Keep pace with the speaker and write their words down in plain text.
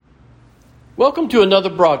Welcome to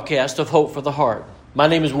another broadcast of Hope for the Heart. My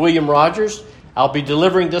name is William Rogers. I'll be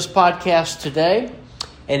delivering this podcast today,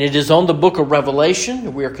 and it is on the book of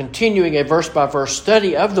Revelation. We are continuing a verse-by-verse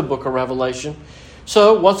study of the book of Revelation.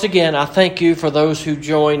 So, once again, I thank you for those who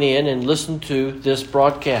join in and listen to this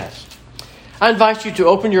broadcast. I invite you to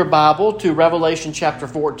open your Bible to Revelation chapter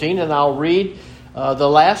 14, and I'll read the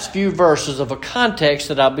last few verses of a context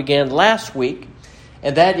that I began last week.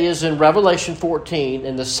 And that is in Revelation 14,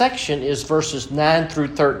 and the section is verses 9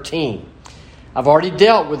 through 13. I've already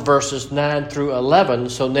dealt with verses 9 through 11,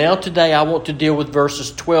 so now today I want to deal with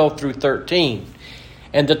verses 12 through 13.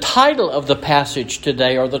 And the title of the passage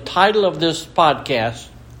today, or the title of this podcast,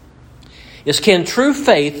 is Can True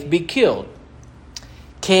Faith Be Killed?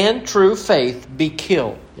 Can true faith be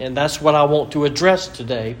killed? And that's what I want to address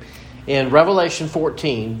today in Revelation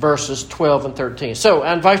 14, verses 12 and 13. So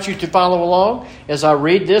I invite you to follow along as I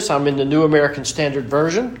read this. I'm in the New American Standard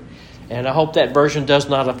Version, and I hope that version does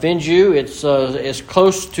not offend you. It's as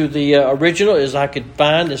close to the original as I could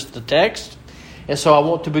find as the text. And so I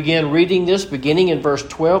want to begin reading this, beginning in verse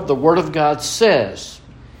 12. The Word of God says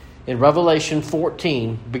in Revelation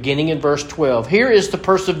 14, beginning in verse 12, "Here is the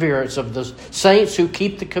perseverance of the saints who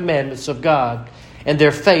keep the commandments of God and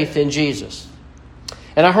their faith in Jesus.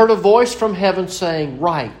 And I heard a voice from heaven saying,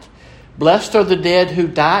 'Write, blessed are the dead who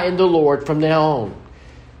die in the Lord from now on.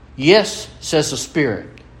 Yes, says the Spirit,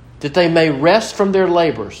 that they may rest from their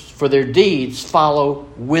labors, for their deeds follow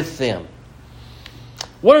with them.'"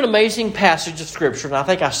 What an amazing passage of Scripture, and I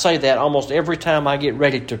think I say that almost every time I get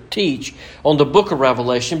ready to teach on the book of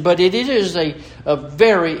Revelation, but it is a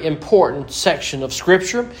very important section of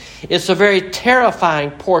Scripture. It's a very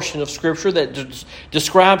terrifying portion of Scripture that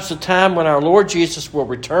describes the time when our Lord Jesus will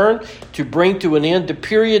return to bring to an end the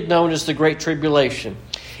period known as the Great Tribulation.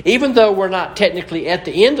 Even though we're not technically at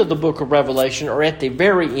the end of the book of Revelation or at the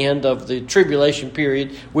very end of the tribulation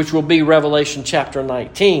period, which will be Revelation chapter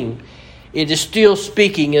 19, it is still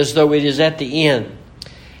speaking as though it is at the end.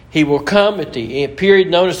 He will come at the period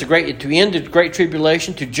known as to end the Great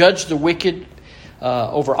Tribulation, to judge the wicked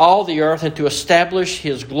over all the earth and to establish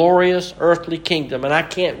His glorious earthly kingdom. And I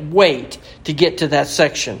can't wait to get to that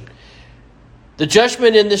section. The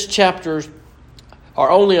judgment in this chapter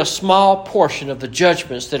are only a small portion of the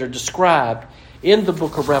judgments that are described in the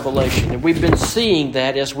book of Revelation. And we've been seeing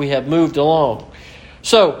that as we have moved along.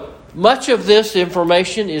 So, much of this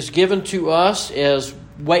information is given to us as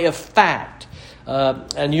way of fact.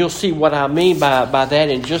 And you'll see what I mean by that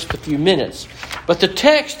in just a few minutes. But the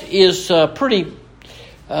text is pretty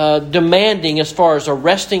demanding as far as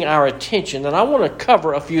arresting our attention. And I want to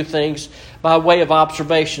cover a few things by way of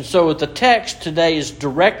observation. So the text today is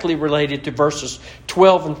directly related to verses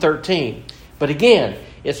 12 and 13. But again,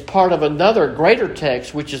 it's part of another greater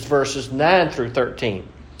text, which is verses 9 through 13.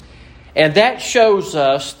 And that shows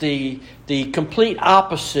us the complete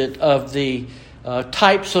opposite of the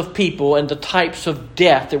types of people and the types of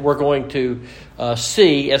death that we're going to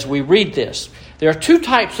see as we read this. There are two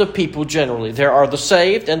types of people generally. There are the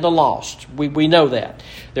saved and the lost. We know that.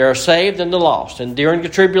 There are saved and the lost. And during the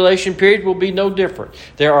tribulation period will be no different.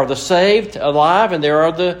 There are the saved alive, and there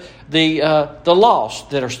are the lost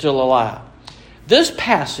that are still alive. This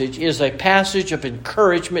passage is a passage of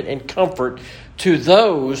encouragement and comfort to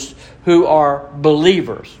those who are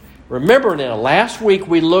believers. Remember now, last week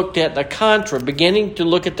we looked at beginning to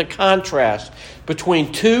look at the contrast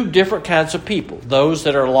between two different kinds of people. Those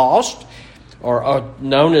that are lost, or are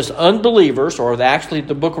known as unbelievers, or actually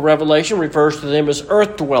the book of Revelation refers to them as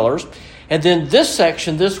earth dwellers. And then this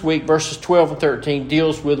section this week, verses 12 and 13,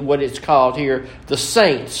 deals with what it's called here, the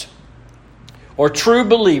saints, or true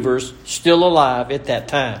believers still alive at that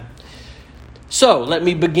time. So, let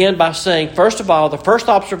me begin by saying, first of all, the first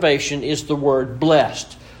observation is the word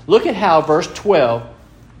blessed. Look at how verse 12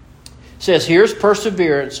 says, "Here's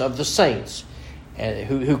perseverance of the saints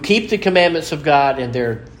who keep the commandments of God and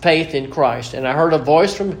their faith in Christ. And I heard a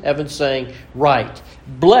voice from heaven saying, 'Write,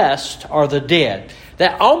 blessed are the dead.'"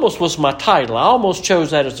 That almost was my title. I almost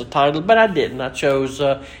chose that as a title, but I didn't. I chose,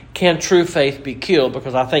 "Can True Faith Be Killed?"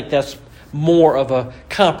 because I think that's more of a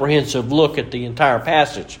comprehensive look at the entire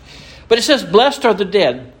passage. But it says, "Blessed are the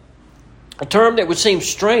dead," a term that would seem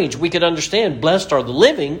strange. We could understand blessed are the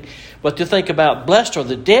living, but to think about blessed are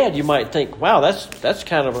the dead, you might think, wow, that's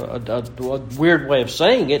kind of a weird way of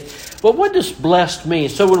saying it. But what does blessed mean?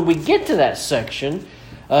 So when we get to that section,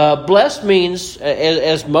 blessed means,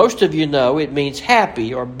 as most of you know, it means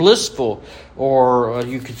happy or blissful, or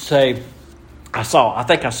you could say, I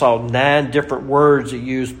think I saw 9 different words that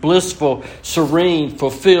use blissful, serene,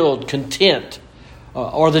 fulfilled, content.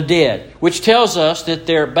 or the dead, which tells us that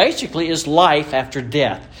there basically is life after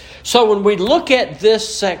death. So when we look at this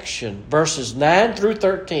section, verses 9 through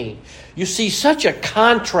 13, you see such a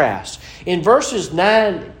contrast. In verses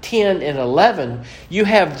 9, 10, and 11, you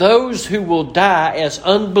have those who will die as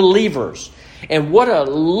unbelievers. And what a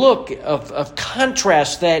look of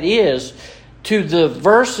contrast that is to the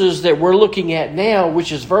verses that we're looking at now,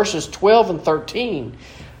 which is verses 12 and 13,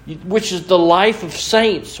 which is the life of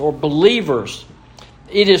saints or believers.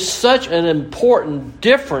 It is such an important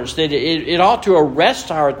difference that it ought to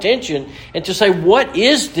arrest our attention and to say, what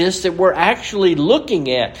is this that we're actually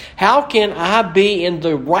looking at? How can I be in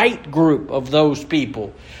the right group of those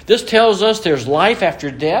people? This tells us there's life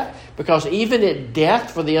after death, because even at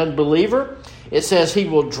death for the unbeliever, it says he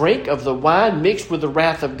will drink of the wine mixed with the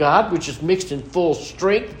wrath of God, which is mixed in full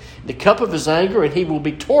strength, the cup of his anger, and he will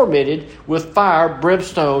be tormented with fire,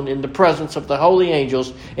 brimstone, in the presence of the holy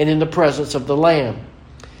angels and in the presence of the Lamb.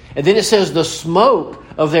 And then it says the smoke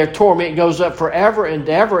of their torment goes up forever and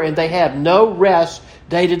ever, and they have no rest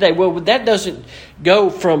day to day. Well, that doesn't go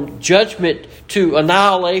from judgment to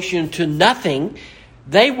annihilation to nothing.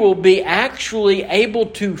 They will be actually able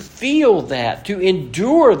to feel that, to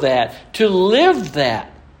endure that, to live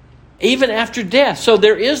that, even after death. So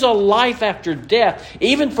there is a life after death,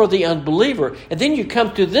 even for the unbeliever. And then you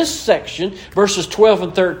come to this section, verses 12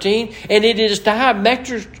 and 13, and it is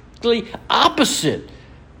diametrically opposite.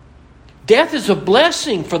 Death is a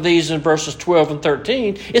blessing for these in verses 12 and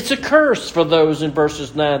 13. It's a curse for those in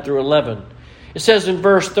verses 9 through 11. It says in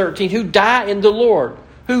verse 13, who die in the Lord.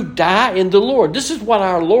 Who die in the Lord. This is what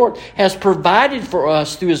our Lord has provided for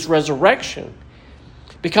us through his resurrection.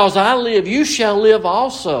 Because I live, you shall live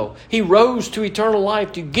also. He rose to eternal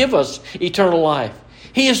life to give us eternal life.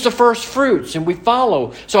 He is the first fruits, and we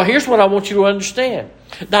follow. So here's what I want you to understand.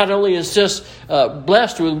 Not only is this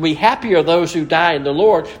blessed, will be happy are those who die in the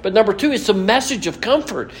Lord, but number two, it's a message of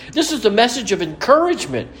comfort. This is a message of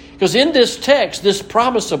encouragement. Because in this text, this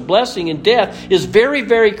promise of blessing and death is very,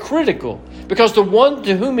 very critical. Because the one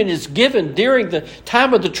to whom it is given during the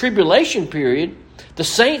time of the tribulation period, the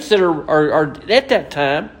saints that are at that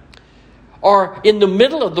time, are in the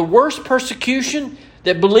middle of the worst persecution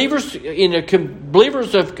that believers in a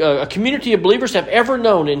community of believers have ever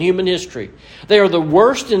known in human history. They are the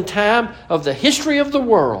worst in time of the history of the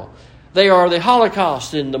world. They are the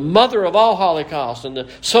Holocaust and the mother of all Holocausts and the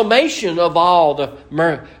summation of all the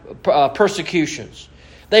persecutions.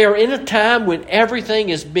 They are in a time when everything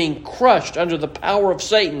is being crushed under the power of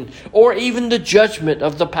Satan or even the judgment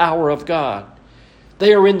of the power of God.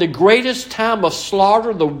 They are in the greatest time of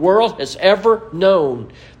slaughter the world has ever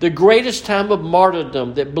known. The greatest time of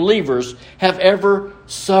martyrdom that believers have ever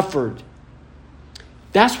suffered.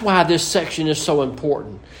 That's why this section is so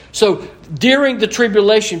important. So during the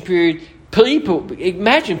tribulation period,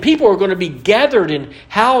 imagine people are going to be gathered in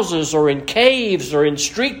houses or in caves or in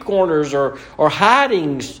street corners or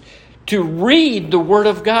hidings to read the Word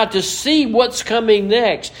of God, to see what's coming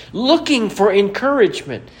next, looking for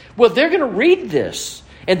encouragement. Well, they're going to read this,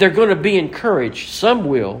 and they're going to be encouraged. Some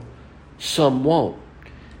will, some won't.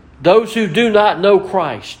 Those who do not know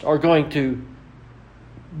Christ are going to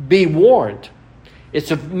be warned.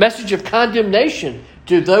 It's a message of condemnation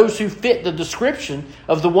to those who fit the description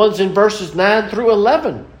of the ones in verses 9 through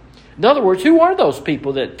 11. In other words, who are those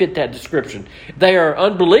people that fit that description? They are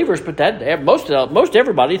unbelievers, but most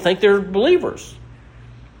everybody think they're believers.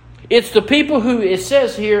 It's the people who, it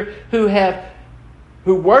says here,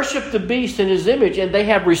 who worship the beast in his image, and they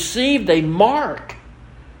have received a mark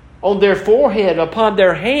on their forehead, upon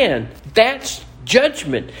their hand. That's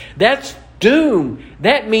judgment. That's doom.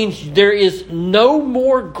 That means there is no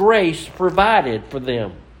more grace provided for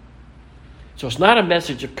them. So it's not a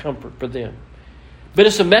message of comfort for them, but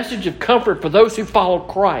it's a message of comfort for those who follow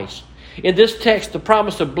Christ. In this text, the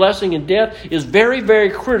promise of blessing and death is very, very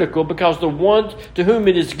critical, because the ones to whom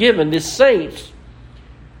it is given, the saints,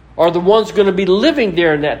 are the ones going to be living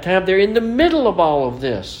there in that time. They're in the middle of all of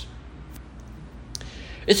this.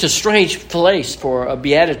 It's a strange place for a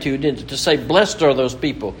beatitude to say, blessed are those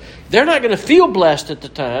people. They're not going to feel blessed at the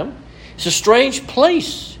time. It's a strange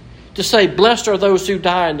place to say, blessed are those who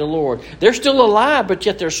die in the Lord. They're still alive, but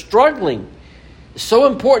yet they're struggling. It's so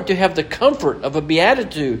important to have the comfort of a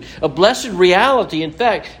beatitude, a blessed reality. In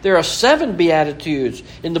fact, there are 7 beatitudes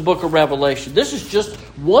in the book of Revelation. This is just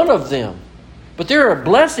one of them. But there are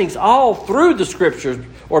blessings all through the Scriptures,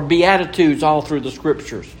 or beatitudes all through the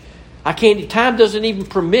Scriptures. Time doesn't even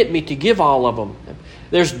permit me to give all of them.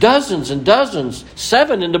 There's dozens and dozens,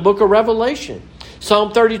 7 in the book of Revelation.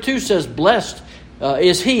 Psalm 32 says, blessed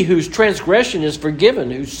is he whose transgression is forgiven,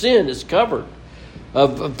 whose sin is covered.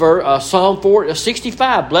 Psalm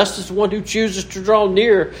 65, blessed is the one who chooses to draw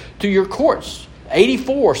near to your courts.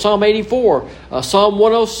 84, Psalm 84, Psalm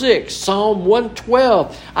 106, Psalm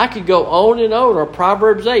 112. I could go on and on. Or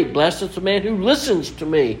Proverbs 8, blessed is the man who listens to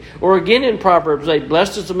me. Or again in Proverbs 8,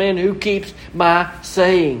 blessed is the man who keeps my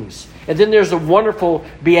sayings. And then there's the wonderful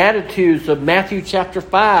Beatitudes of Matthew chapter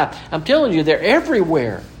 5. I'm telling you, they're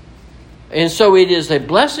everywhere. And so it is a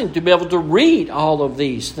blessing to be able to read all of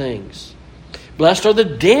these things. Blessed are the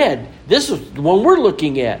dead. This is the one we're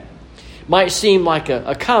looking at. Might seem like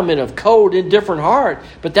a comment of cold, indifferent heart,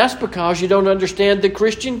 but that's because you don't understand the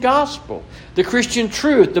Christian gospel, the Christian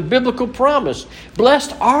truth, the biblical promise.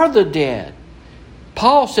 Blessed are the dead.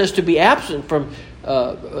 Paul says to be absent from,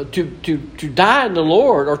 to die in the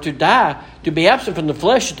Lord, or to be absent from the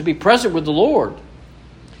flesh, and to be present with the Lord.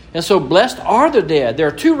 And so blessed are the dead. There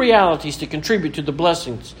are two realities to contribute to the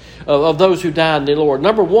blessings of those who die in the Lord.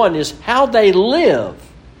 Number one is how they live.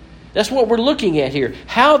 That's what we're looking at here.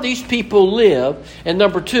 How these people live. And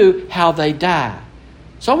number two, how they die.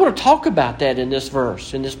 So I want to talk about that in this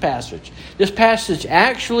verse, in this passage. This passage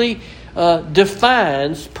actually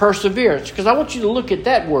defines perseverance. Because I want you to look at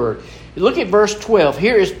that word. Look at verse 12.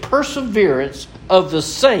 Here is perseverance of the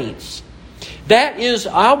saints. That is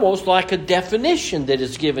almost like a definition that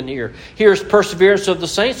is given here. Here's perseverance of the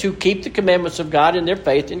saints who keep the commandments of God in their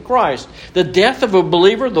faith in Christ. The death of a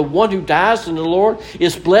believer, the one who dies in the Lord,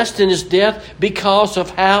 is blessed in his death because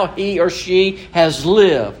of how he or she has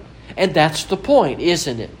lived. And that's the point,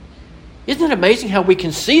 isn't it? Isn't it amazing how we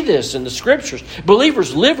can see this in the Scriptures?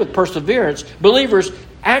 Believers live with perseverance. Believers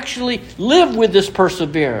actually live with this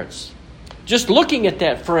perseverance. Just looking at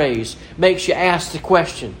that phrase makes you ask the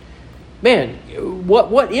question, man,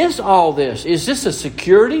 what is all this? Is this a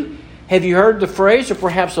security? Have you heard the phrase, or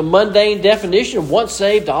perhaps a mundane definition of once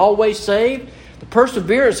saved, always saved? The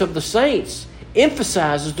perseverance of the saints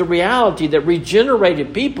emphasizes the reality that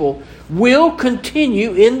regenerated people will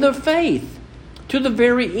continue in the faith to the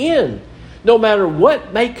very end. No matter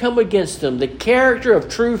what may come against them, the character of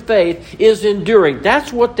true faith is enduring.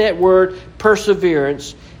 That's what that word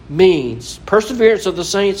perseverance means. Perseverance of the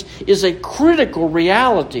saints is a critical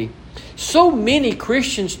reality. So many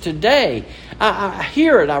Christians today, I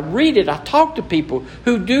hear it, I read it, I talk to people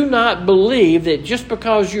who do not believe that just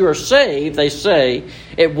because you are saved, they say,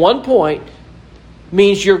 at one point,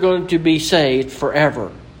 means you're going to be saved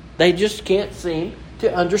forever. They just can't seem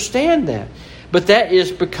to understand that. But that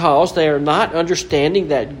is because they are not understanding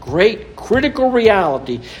that great critical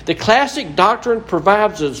reality. The classic doctrine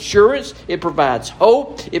provides assurance, it provides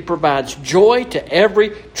hope, it provides joy to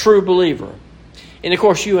every true believer. And of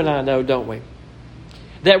course, you and I know, don't we?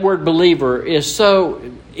 That word believer is so,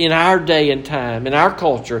 in our day and time, in our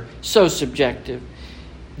culture, so subjective.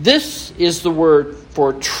 This is the word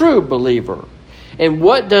for true believer. And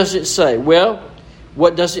what does it say? Well,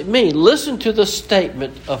 what does it mean? Listen to the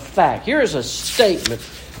statement of fact. Here is a statement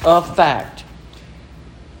of fact.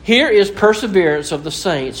 Here is perseverance of the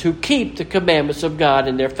saints who keep the commandments of God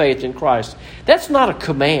in their faith in Christ. That's not a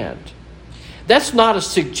command. That's not a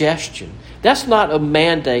suggestion. That's not a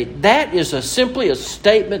mandate. That is simply a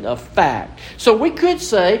statement of fact. So we could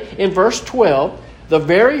say in verse 12, the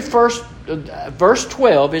very first verse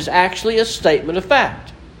 12 is actually a statement of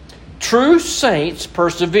fact. True saints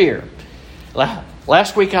persevere.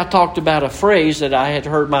 Last week I talked about a phrase that I had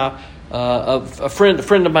heard a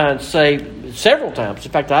friend of mine say several times.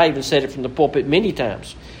 In fact, I even said it from the pulpit many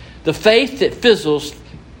times. The faith that fizzles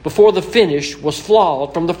before the finish was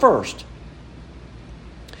flawed from the first.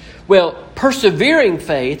 Well, persevering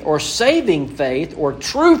faith or saving faith or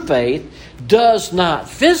true faith does not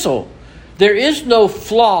fizzle. There is no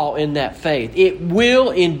flaw in that faith. It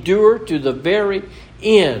will endure to the very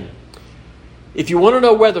end. If you want to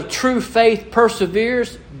know whether true faith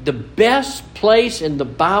perseveres, the best place in the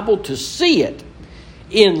Bible to see it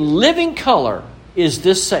in living color is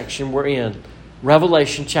this section we're in,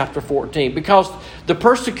 Revelation chapter 14. Because the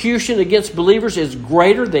persecution against believers is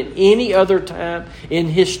greater than any other time in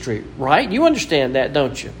history, right? You understand that,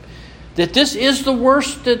 don't you? That this is the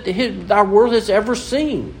worst that our world has ever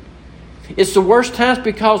seen. It's the worst times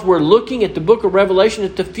because we're looking at the book of Revelation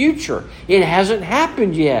at the future. It hasn't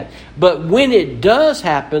happened yet. But when it does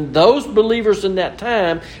happen, those believers in that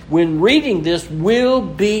time, when reading this, will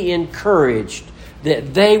be encouraged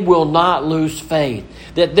that they will not lose faith,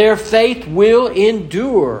 that their faith will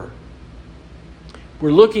endure.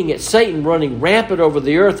 We're looking at Satan running rampant over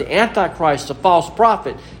the earth, the Antichrist, the false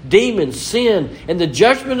prophet, demons, sin, and the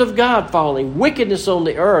judgment of God falling, wickedness on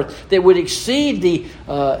the earth that would exceed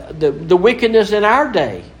the wickedness in our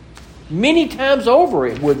day. Many times over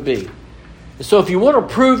it would be. So if you want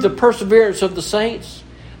to prove the perseverance of the saints,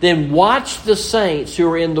 then watch the saints who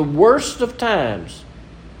are in the worst of times,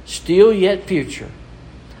 still yet future.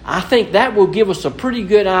 I think that will give us a pretty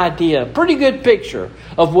good idea, a pretty good picture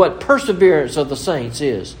of what perseverance of the saints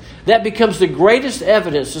is. That becomes the greatest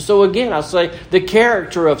evidence. And so again, I say the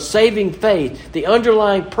character of saving faith, the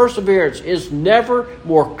underlying perseverance is never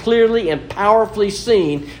more clearly and powerfully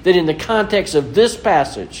seen than in the context of this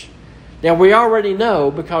passage. Now, we already know,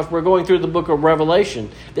 because we're going through the book of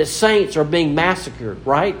Revelation, that saints are being massacred,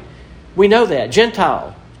 right? We know that.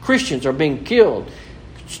 Gentile Christians are being killed.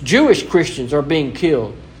 Jewish Christians are being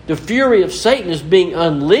killed. The fury of Satan is being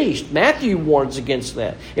unleashed. Matthew warns against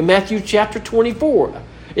that. In Matthew chapter 24,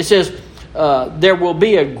 it says, there will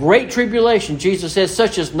be a great tribulation, Jesus says,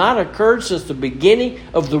 such as not occurred since the beginning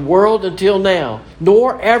of the world until now,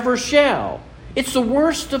 nor ever shall. It's the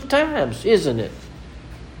worst of times, isn't it?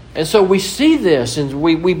 And so we see this, and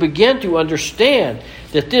we begin to understand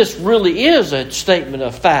that this really is a statement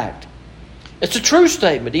of fact. It's a true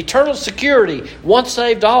statement. Eternal security, once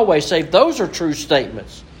saved, always saved. Those are true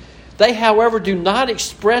statements. They, however, do not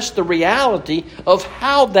express the reality of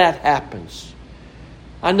how that happens.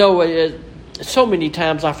 I know so many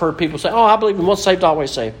times I've heard people say, I believe in once saved,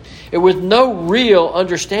 always saved. And with no real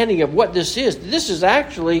understanding of what this is. This is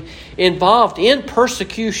actually involved in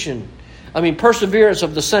perseverance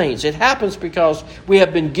of the saints. It happens because we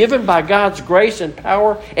have been given by God's grace and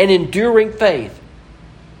power and enduring faith.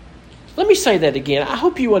 Let me say that again. I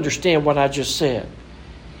hope you understand what I just said.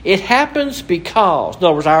 It happens because, in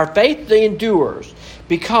other words, our faith endures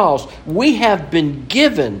because we have been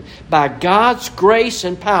given by God's grace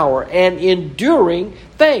and power and enduring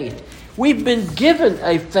faith. We've been given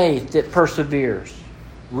a faith that perseveres.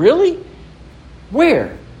 Really?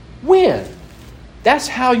 Where? When? That's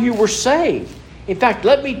how you were saved. In fact,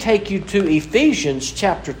 let me take you to Ephesians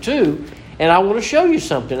chapter 2, and I want to show you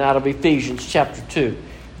something out of Ephesians chapter 2.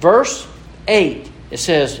 Verse 8. It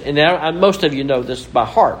says, and now most of you know this by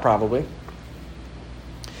heart probably.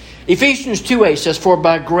 Ephesians 2:8 says, for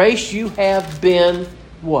by grace you have been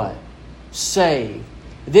what? Saved.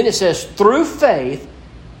 And then it says, through faith,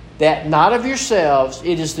 that not of yourselves,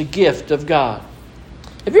 it is the gift of God.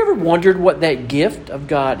 Have you ever wondered what that gift of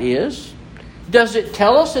God is? Does it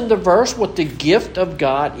tell us in the verse what the gift of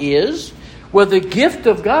God is? Well, the gift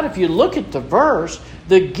of God, if you look at the verse,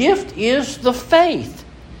 the gift is the faith.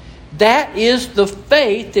 That is the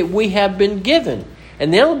faith that we have been given.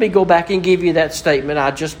 And then let me go back and give you that statement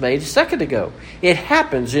I just made a second ago. It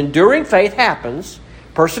happens. Enduring faith happens.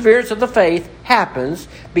 Perseverance of the faith happens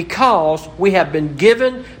because we have been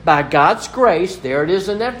given by God's grace. There it is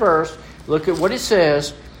in that verse. Look at what it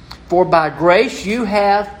says. For by grace you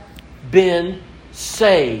have been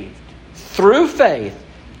saved through faith.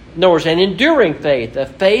 In other words, an enduring faith, a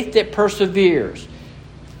faith that perseveres.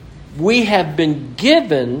 We have been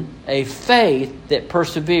given a faith that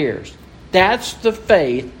perseveres. That's the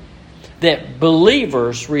faith that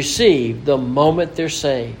believers receive the moment they're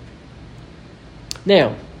saved.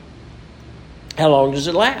 Now, how long does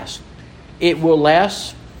it last? It will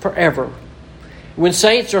last forever. When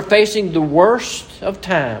saints are facing the worst of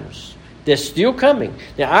times, that's still coming.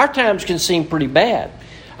 Now, our times can seem pretty bad.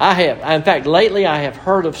 In fact, lately I have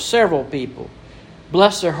heard of several people.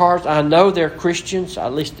 Bless their hearts. I know they're Christians.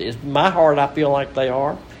 At least in my heart, I feel like they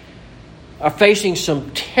are facing some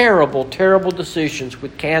terrible, terrible decisions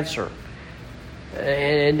with cancer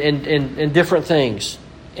and different things.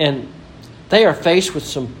 And they are faced with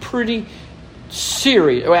some pretty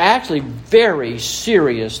serious, actually very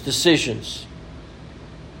serious decisions.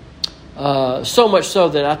 So much so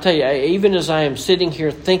that I tell you, even as I am sitting here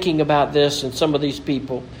thinking about this and some of these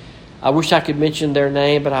people, I wish I could mention their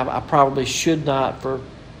name, but I probably should not, for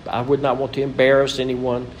I would not want to embarrass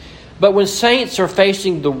anyone. But when saints are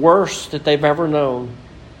facing the worst that they've ever known,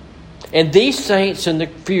 and these saints in the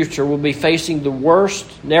future will be facing the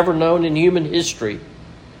worst never known in human history,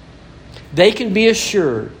 they can be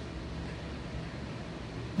assured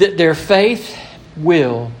that their faith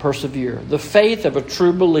will persevere. The faith of a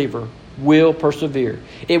true believer will persevere.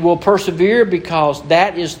 It will persevere because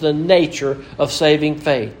that is the nature of saving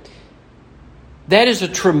faith. That is a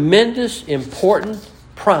tremendous, important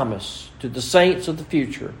promise to the saints of the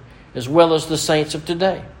future as well as the saints of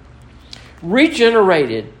today.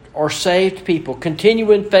 Regenerated or saved people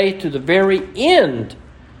continue in faith to the very end,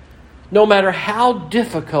 no matter how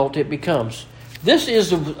difficult it becomes. This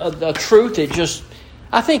is a truth that just,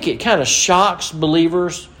 I think it kind of shocks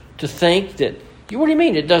believers to think that, what do you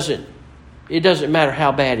mean it doesn't matter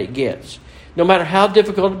how bad it gets? No matter how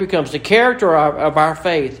difficult it becomes, the character of our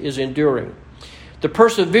faith is enduring. The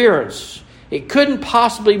perseverance It couldn't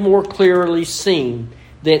possibly more clearly seen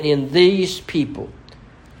than in these people.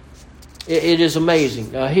 It is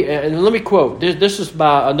amazing. And let me quote. This is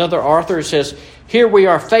by another author. It says, "Here we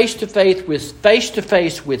are face to face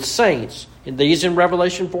with saints," and these in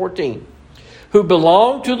Revelation 14, "who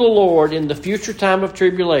belong to the Lord in the future time of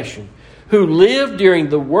tribulation, who lived during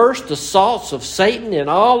the worst assaults of Satan in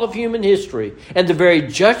all of human history and the very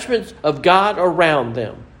judgments of God around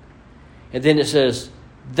them." And then it says,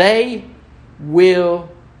 "They will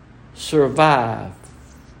survive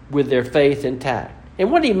with their faith intact." And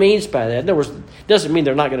what he means by that, in other words, doesn't mean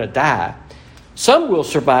they're not going to die. Some will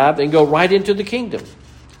survive and go right into the kingdom.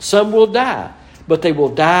 Some will die, but they will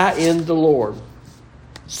die in the Lord.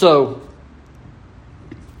 So,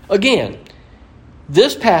 again,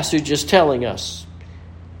 this passage is telling us,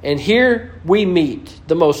 and here we meet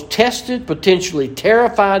the most tested, potentially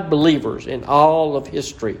terrified believers in all of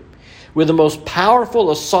history, with the most powerful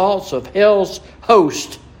assaults of hell's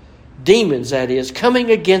host, demons that is, coming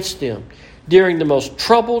against them during the most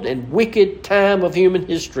troubled and wicked time of human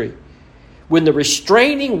history, when the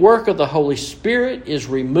restraining work of the Holy Spirit is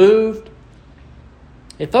removed.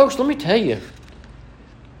 And folks, let me tell you,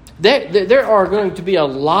 there are going to be a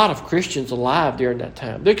lot of Christians alive during that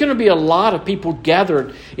time. There are going to be a lot of people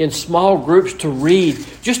gathered in small groups to read,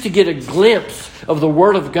 just to get a glimpse of the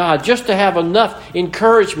Word of God, just to have enough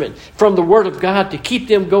encouragement from the Word of God to keep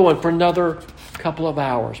them going for another couple of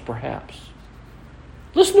hours, perhaps.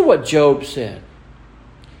 Listen to what Job said.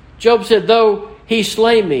 Job said, "Though he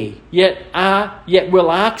slay me, yet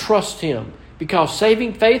will I trust him, because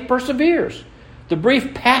saving faith perseveres." The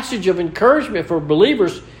brief passage of encouragement for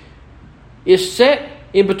believers is set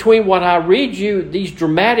in between what I read you, these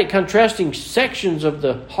dramatic contrasting sections of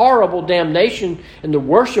the horrible damnation and the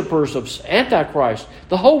worshipers of Antichrist.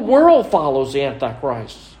 The whole world follows the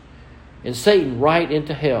Antichrist. And Satan right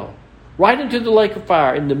into hell, right into the lake of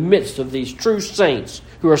fire in the midst of these true saints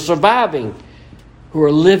who are surviving, who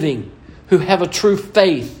are living, who have a true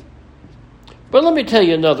faith. But let me tell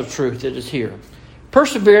you another truth that is here.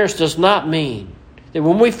 Perseverance does not mean that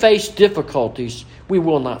when we face difficulties, we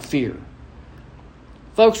will not fear.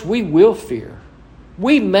 Folks, we will fear.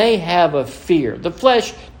 We may have a fear. The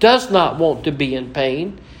flesh does not want to be in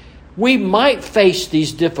pain. We might face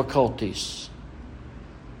these difficulties.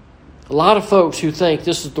 A lot of folks who think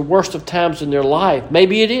this is the worst of times in their life,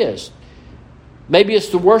 maybe it is. Maybe it's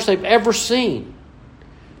the worst they've ever seen.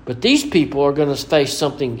 But these people are going to face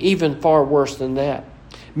something even far worse than that.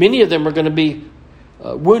 Many of them are going to be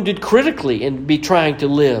wounded critically and be trying to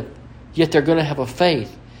live, yet they're going to have a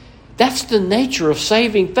faith. That's the nature of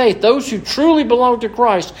saving faith. Those who truly belong to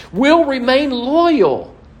Christ will remain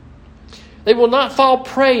loyal. They will not fall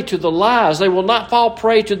prey to the lies. They will not fall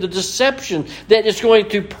prey to the deception that is going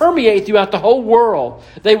to permeate throughout the whole world.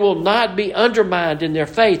 They will not be undermined in their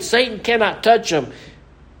faith. Satan cannot touch them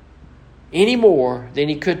any more than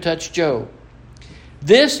he could touch Job.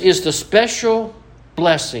 This is the special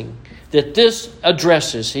blessing that this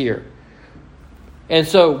addresses here. And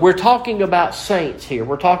so we're talking about saints here.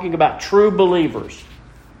 We're talking about true believers.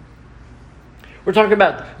 We're talking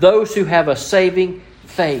about those who have a saving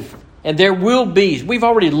faith. And there will be, we've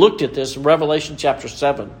already looked at this in Revelation chapter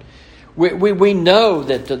 7. We know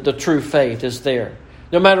that the true faith is there.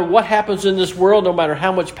 No matter what happens in this world, no matter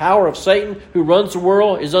how much power of Satan who runs the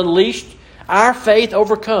world is unleashed, our faith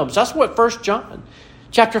overcomes. That's what 1 John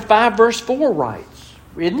chapter 5 verse 4 writes,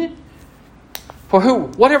 isn't it? For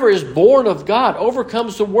whatever is born of God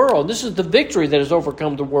overcomes the world. This is the victory that has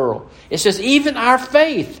overcome the world. It says even our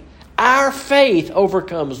faith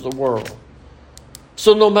overcomes the world.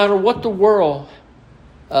 So no matter what the world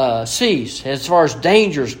sees, as far as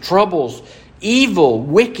dangers, troubles, evil,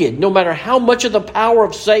 wicked, no matter how much of the power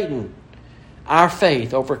of Satan, our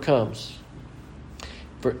faith overcomes.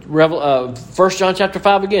 1 John chapter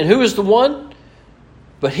 5 again. Who is the one?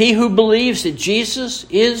 But he who believes that Jesus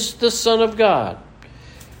is the Son of God.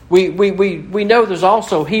 We know there's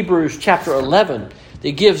also Hebrews chapter 11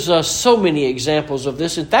 that gives us so many examples of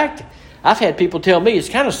this. In fact, I've had people tell me it's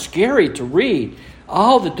kind of scary to read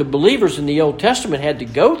all that the believers in the Old Testament had to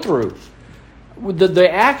go through.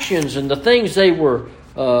 The actions and the things they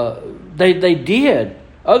did.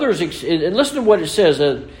 Others, and listen to what it says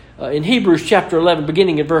in Hebrews chapter 11,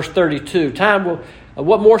 beginning in verse 32. Time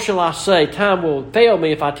What more shall I say? Time will fail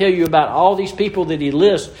me if I tell you about all these people that he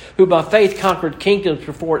lists who by faith conquered kingdoms,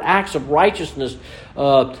 performed acts of righteousness.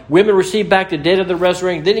 Women received back the dead of the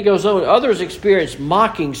resurrection. Then he goes on. Others experienced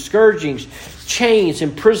mockings, scourgings, chains,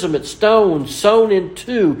 imprisonment, stones, sown in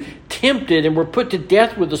two, tempted, and were put to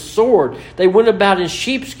death with the sword. They went about in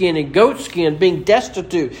sheepskin and goatskin, being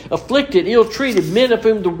destitute, afflicted, ill-treated, men of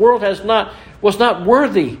whom the world was not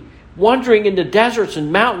worthy, wandering in the deserts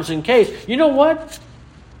and mountains and caves. You know what?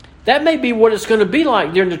 That may be what it's going to be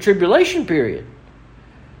like during the tribulation period.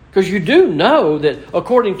 Because you do know that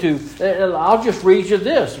according to, I'll just read you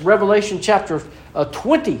this, Revelation chapter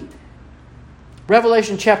 20.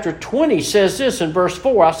 Revelation chapter 20 says this in verse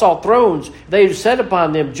 4, I saw thrones, they sat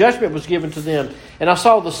upon them, judgment was given to them. And I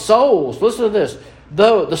saw the souls, listen to this,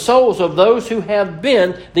 the souls of those who have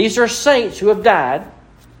been, these are saints who have died.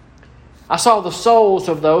 I saw the souls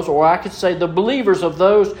of those, or I could say the believers of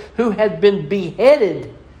those who had been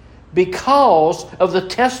beheaded because of the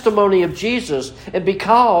testimony of Jesus and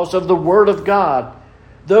because of the Word of God.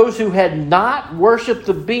 Those who had not worshipped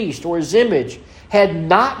the beast or his image, had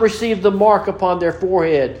not received the mark upon their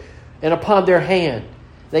forehead and upon their hand.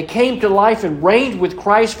 They came to life and reigned with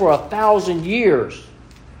Christ for 1,000 years.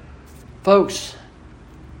 Folks,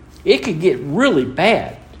 it could get really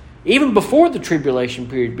bad, even before the tribulation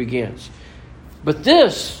period begins. But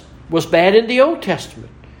this was bad in the Old Testament.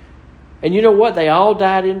 And you know what? They all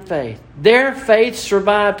died in faith. Their faith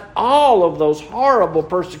survived all of those horrible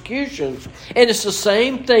persecutions. And it's the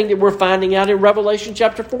same thing that we're finding out in Revelation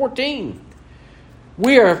chapter 14.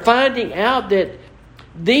 We are finding out that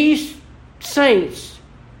these saints,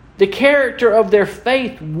 the character of their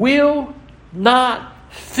faith will not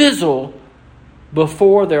fizzle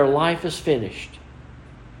before their life is finished.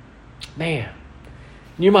 Man.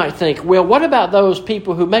 You might think, well, what about those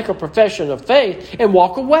people who make a profession of faith and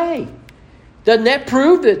walk away? Doesn't that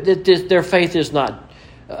prove that their faith is not,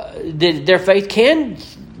 that their faith can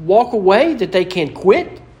walk away, that they can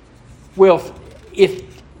quit? Well,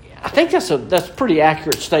 I think that's a pretty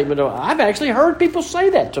accurate statement. I've actually heard people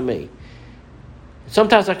say that to me.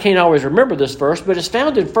 Sometimes I can't always remember this verse, but it's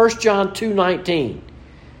found in 1 John 2:19.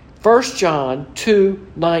 1 John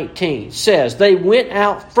 2:19 says, they went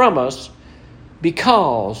out from us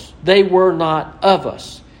because they were not of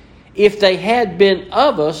us. If they had been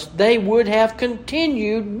of us, they would have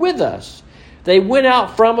continued with us. They went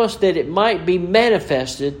out from us that it might be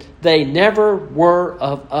manifested they never were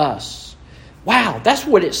of us. Wow, that's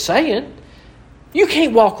what it's saying. You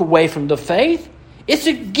can't walk away from the faith. It's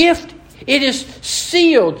a gift. It is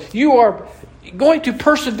sealed. You are going to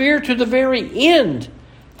persevere to the very end.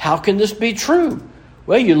 How can this be true?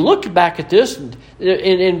 Well, you look back at this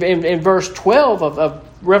in verse 12 of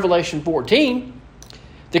Revelation 14.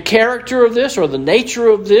 The character of this or the nature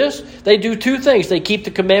of this, they do two things. They keep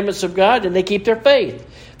the commandments of God and they keep their faith.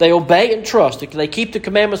 They obey and trust. They keep the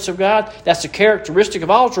commandments of God. That's a characteristic of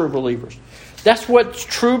all true believers. That's what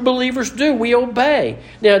true believers do. We obey.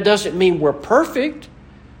 Now, it doesn't mean we're perfect,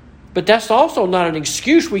 but that's also not an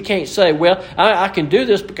excuse. We can't say, well, I can do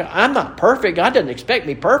this because I'm not perfect. God doesn't expect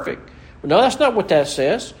me perfect. No, that's not what that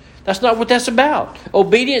says. That's not what that's about.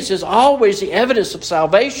 Obedience is always the evidence of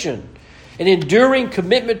salvation. An enduring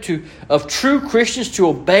commitment of true Christians to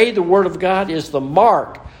obey the Word of God is the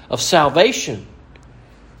mark of salvation.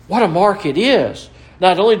 What a mark it is.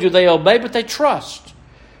 Not only do they obey, but they trust.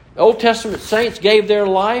 The Old Testament saints gave their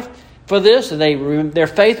life for this, and their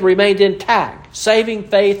faith remained intact. Saving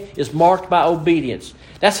faith is marked by obedience.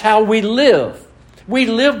 That's how we live. We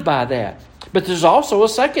live by that. But there's also a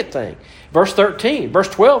second thing. Verse 13. Verse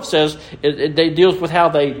 12 says, it deals with how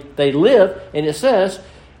they live, and it says,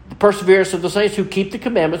 the perseverance of the saints who keep the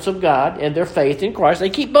commandments of God and their faith in Christ. They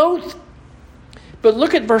keep both. But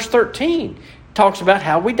look at verse 13. It talks about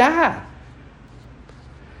how we die.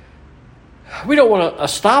 We don't want to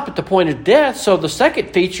stop at the point of death, so the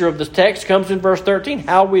second feature of this text comes in verse 13.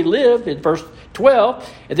 How we live in verse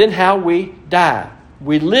 12, and then how we die.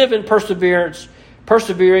 We live in perseverance,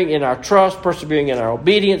 persevering in our trust, persevering in our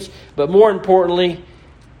obedience. But more importantly,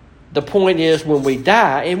 the point is when we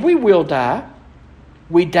die, and we will die,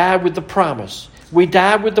 we die with the promise. We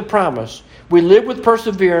die with the promise. We live with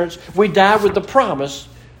perseverance. We die with the promise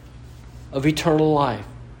of eternal life.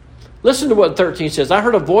 Listen to what 13 says. I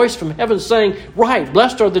heard a voice from heaven saying, right,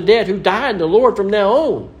 blessed are the dead who die in the Lord from now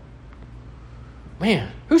on.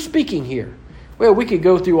 Man, who's speaking here? Well, we could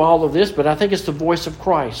go through all of this, but I think it's the voice of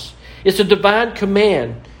Christ. It's a divine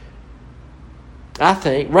command, I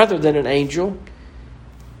think, rather than an angel.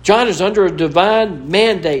 John is under a divine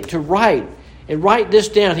mandate to write this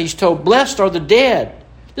down. He's told, blessed are the dead.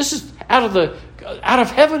 This is out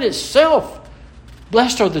of heaven itself.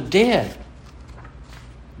 Blessed are the dead.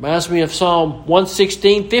 Reminds me of Psalm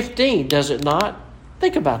 116:15, does it not?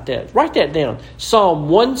 Think about that. Write that down. Psalm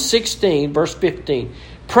 116, verse 15.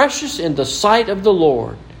 Precious in the sight of the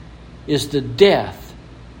Lord is the death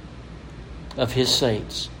of His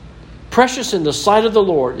saints. Precious in the sight of the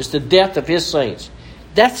Lord is the death of His saints.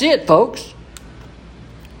 That's it, folks.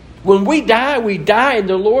 When we die in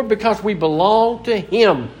the Lord because we belong to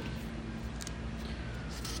Him.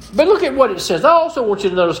 But look at what it says. I also want you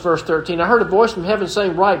to notice verse 13. I heard a voice from heaven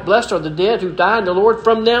saying, "Right, blessed are the dead who die in the Lord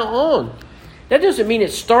from now on." That doesn't mean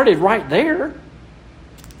it started right there,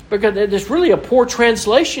 because there's really a poor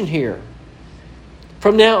translation here.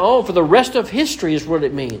 From now on, for the rest of history is what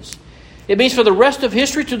it means. It means for the rest of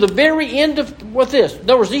history to the very end of what this. In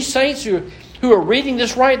other words, these saints who are reading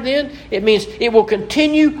this right then, it means it will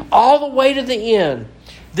continue all the way to the end.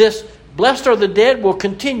 This blessed are the dead will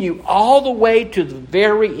continue all the way to the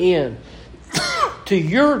very end. To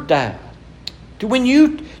your die. To when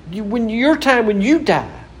your time when you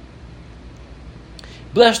die.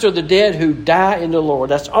 Blessed are the dead who die in the Lord.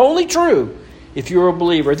 That's only true if you're a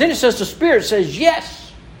believer. Then it says the Spirit says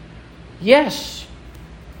yes. Yes.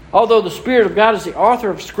 Although the Spirit of God is the author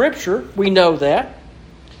of Scripture, we know that.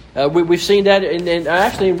 We've seen that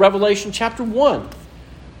actually in Revelation chapter 1.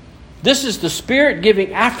 This is the Spirit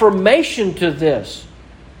giving affirmation to this.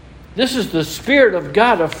 This is the Spirit of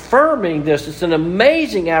God affirming this. It's an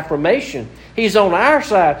amazing affirmation. He's on our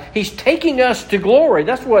side. He's taking us to glory.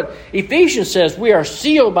 That's what Ephesians says. We are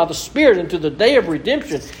sealed by the Spirit into the day of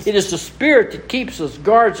redemption. It is the Spirit that keeps us,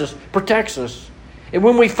 guards us, protects us. And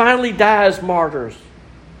when we finally die as martyrs,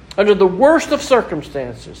 under the worst of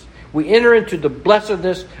circumstances, we enter into the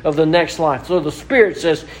blessedness of the next life. So the Spirit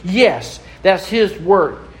says, yes, that's His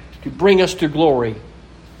work to bring us to glory.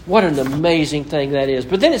 What an amazing thing that is.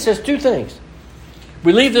 But then it says two things.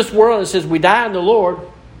 We leave this world and it says we die in the Lord.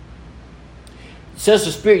 It says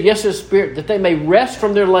the Spirit, yes, the Spirit, that they may rest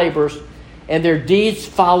from their labors and their deeds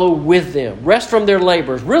follow with them. Rest from their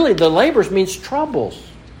labors. Really, the labors means troubles.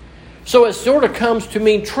 So it sort of comes to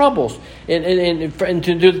mean troubles and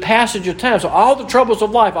to do the passage of time. So all the troubles of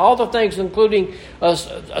life, all the things including a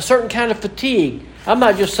certain kind of fatigue. I'm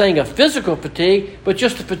not just saying a physical fatigue, but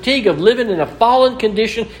just the fatigue of living in a fallen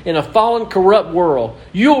condition in a fallen, corrupt world.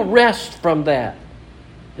 You'll rest from that.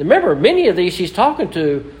 Remember, many of these he's talking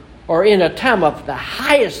to are in a time of the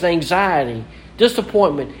highest anxiety,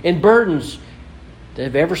 disappointment, and burdens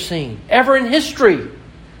they've ever seen, ever in history.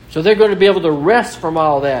 So they're going to be able to rest from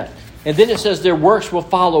all that. And then it says their works will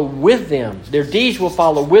follow with them. Their deeds will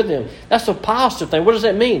follow with them. That's a positive thing. What does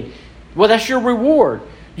that mean? Well, that's your reward.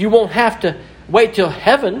 You won't have to wait till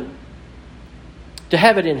heaven to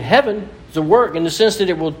have it in heaven. It's a work in the sense that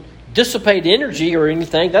it will dissipate energy or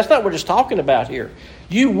anything. That's not what it's talking about here.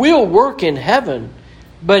 You will work in heaven,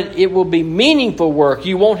 but it will be meaningful work.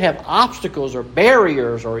 You won't have obstacles or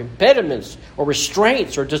barriers or impediments or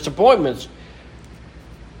restraints or disappointments.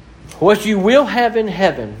 What you will have in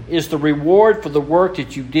heaven is the reward for the work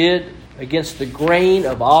that you did against the grain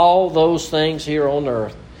of all those things here on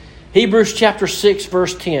earth. Hebrews chapter 6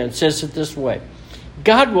 verse 10 says it this way.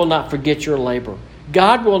 God will not forget your labor.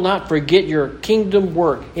 God will not forget your kingdom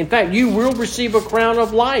work. In fact, you will receive a crown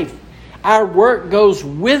of life. Our work goes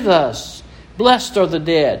with us. Blessed are the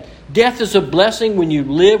dead. Death is a blessing when you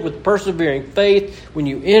live with persevering faith. When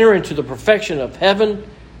you enter into the perfection of heaven,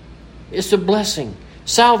 it's a blessing.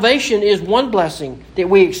 Salvation is one blessing that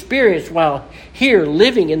we experience while here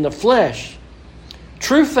living in the flesh.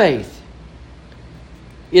 True faith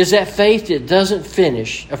is that faith that doesn't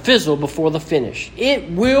fizzle before the finish. It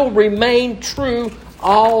will remain true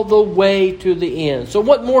all the way to the end. So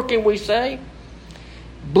what more can we say?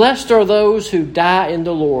 Blessed are those who die in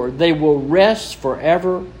the Lord. They will rest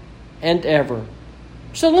forever and ever.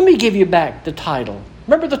 So let me give you back the title.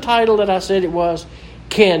 Remember the title that I said it was?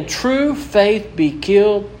 Can true faith be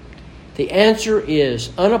killed? The answer is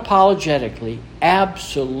unapologetically,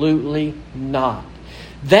 absolutely not.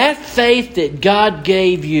 That faith that God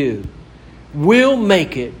gave you will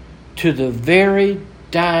make it to the very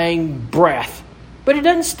dying breath. But it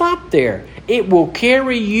doesn't stop there. It will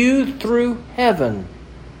carry you through heaven.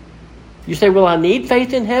 You say, well, I need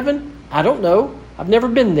faith in heaven? I don't know. I've never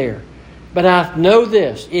been there. But I know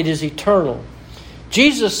this. It is eternal.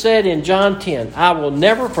 Jesus said in John 10, I will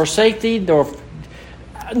never forsake thee,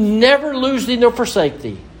 never lose thee nor forsake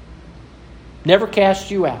thee. Never cast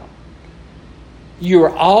you out. You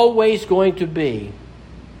are always going to be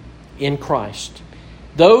in Christ.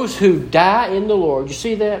 Those who die in the Lord. You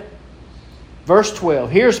see that? Verse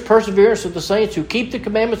 12. Here's perseverance of the saints who keep the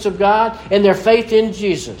commandments of God and their faith in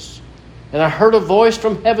Jesus. And I heard a voice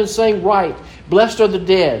from heaven saying, Right, Blessed are the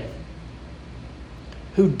dead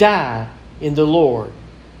who die in the Lord.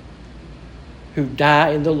 Who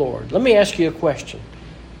die in the Lord. Let me ask you a question.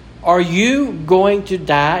 Are you going to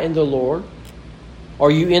die in the Lord? Are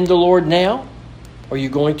you in the Lord now? Are you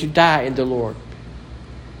going to die in the Lord?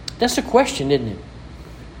 That's a question, isn't it?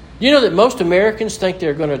 You know that most Americans think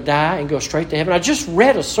they're going to die and go straight to heaven? I just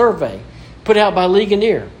read a survey put out by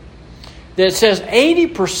Ligonier that says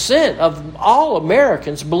 80% of all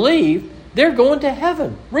Americans believe they're going to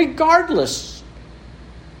heaven, regardless.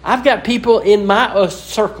 I've got people in my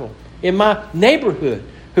circle, in my neighborhood,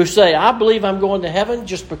 who say, I believe I'm going to heaven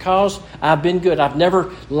just because I've been good. I've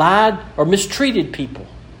never lied or mistreated people.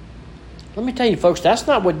 Let me tell you, folks, that's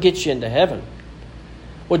not what gets you into heaven.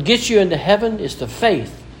 What gets you into heaven is the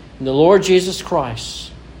faith in the Lord Jesus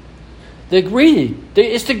Christ.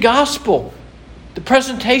 It's the gospel. The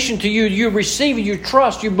presentation to you, you receive, you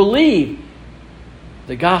trust, you believe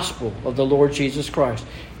the gospel of the Lord Jesus Christ.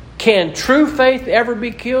 Can true faith ever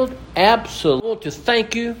be killed? Absolutely. I want to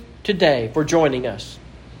thank you today for joining us.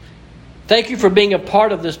 Thank you for being a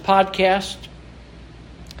part of this podcast.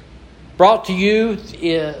 Brought to you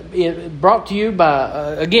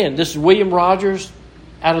by, again, this is William Rogers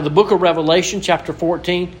out of the book of Revelation, chapter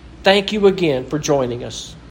 14. Thank you again for joining us.